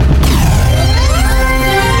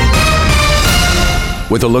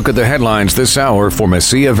With a look at the headlines this hour for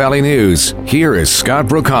Mesilla Valley News, here is Scott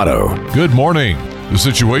Brocato. Good morning. The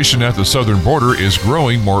situation at the southern border is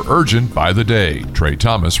growing more urgent by the day. Trey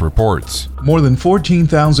Thomas reports. More than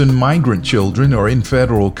 14,000 migrant children are in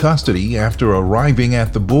federal custody after arriving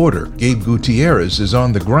at the border. Gabe Gutierrez is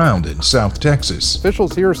on the ground in South Texas.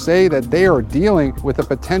 Officials here say that they are dealing with a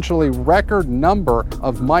potentially record number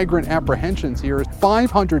of migrant apprehensions here,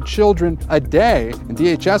 500 children a day. And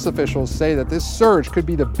DHS officials say that this surge could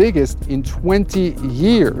be the biggest in 20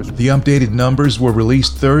 years. The updated numbers were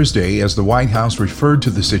released Thursday as the White House referred to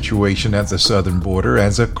the situation at the southern border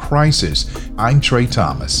as a crisis. I'm Trey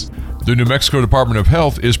Thomas. The New Mexico Department of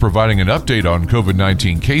Health is providing an update on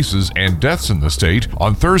COVID-19 cases and deaths in the state.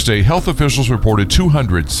 On Thursday, health officials reported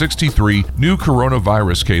 263 new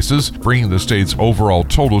coronavirus cases, bringing the state's overall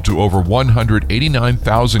total to over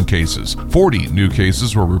 189,000 cases. 40 new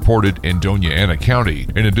cases were reported in Doña Ana County.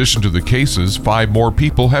 In addition to the cases, 5 more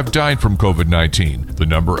people have died from COVID-19. The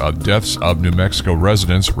number of deaths of New Mexico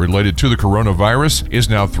residents related to the coronavirus is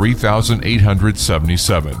now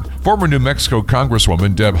 3,877. Former New Mexico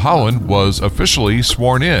Congresswoman Deb Haaland was officially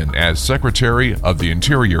sworn in as Secretary of the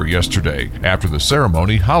Interior yesterday. After the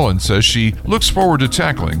ceremony, Haaland says she looks forward to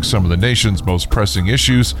tackling some of the nation's most pressing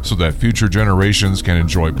issues so that future generations can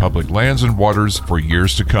enjoy public lands and waters for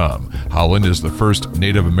years to come. Haaland is the first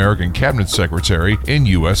Native American cabinet secretary in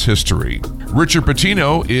U.S. history. Richard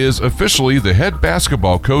Pitino is officially the head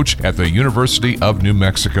basketball coach at the University of New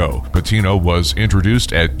Mexico. Pitino was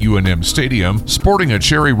introduced at UNM Stadium sporting a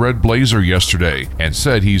cherry red blazer yesterday and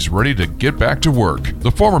said he's ready to get back to work.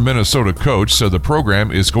 The former Minnesota coach said the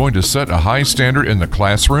program is going to set a high standard in the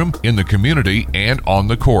classroom, in the community, and on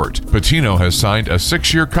the court. Pitino has signed a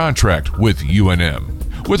 6-year contract with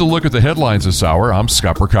UNM. With a look at the headlines this hour, I'm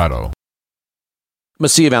Scott Brocato.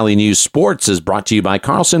 Mesilla Valley News Sports is brought to you by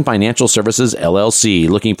Carlson Financial Services, LLC.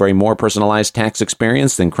 Looking for a more personalized tax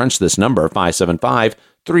experience? Then crunch this number,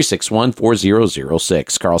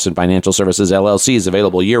 575-361-4006. Carlson Financial Services, LLC is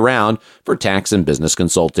available year-round for tax and business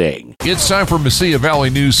consulting. It's time for Mesilla Valley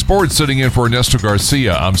News Sports. Sitting in for Ernesto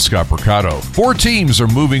Garcia, I'm Scott Brocato. 4 teams are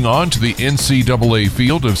moving on to the NCAA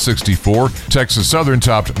field of 64. Texas Southern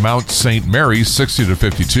topped Mount St. Mary's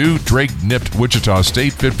 60-52. Drake nipped Wichita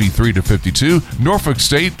State 53-52. Norfolk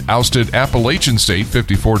State ousted Appalachian State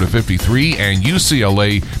 54-53. And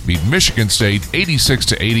UCLA beat Michigan State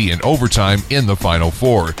 86-80 in overtime in the Final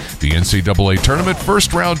Four. The NCAA tournament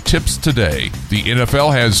first round tips today. The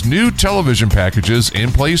NFL has new television packages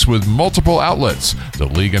in place with multiple outlets. The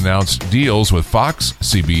league announced deals with Fox,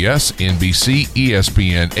 CBS, NBC,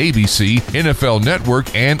 ESPN, ABC, NFL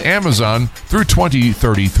Network, and Amazon through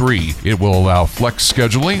 2033. It will allow flex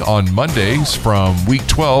scheduling on Mondays from Week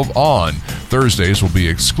 12 on. Thursdays will be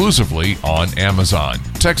exclusively on Amazon.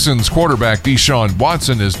 Texans quarterback Deshaun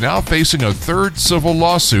Watson is now facing a 3rd civil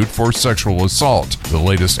lawsuit for sexual assault. The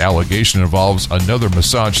latest allegation involves another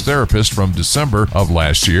massage therapist from December of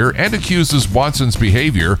last year and accuses Watson's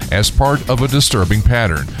behavior as part of a disturbing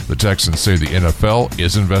pattern. The Texans say the NFL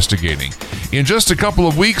is investigating. In just a couple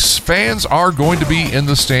of weeks, fans are going to be in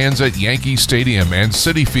the stands at Yankee Stadium and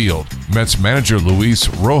Citi Field. Mets manager Luis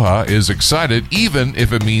Roja is excited, even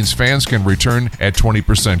if it means fans can return at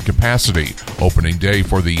 20% capacity. Opening day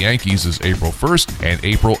for the Yankees is April 1st and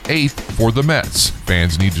April 8th for the Mets.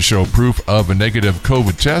 Fans need to show proof of a negative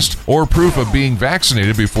COVID test or proof of being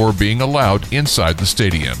vaccinated before being allowed inside the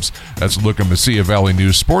stadiums. That's a look at Mesilla Valley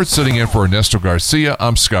News Sports. Sitting in for Ernesto Garcia,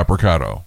 I'm Scott Brocato.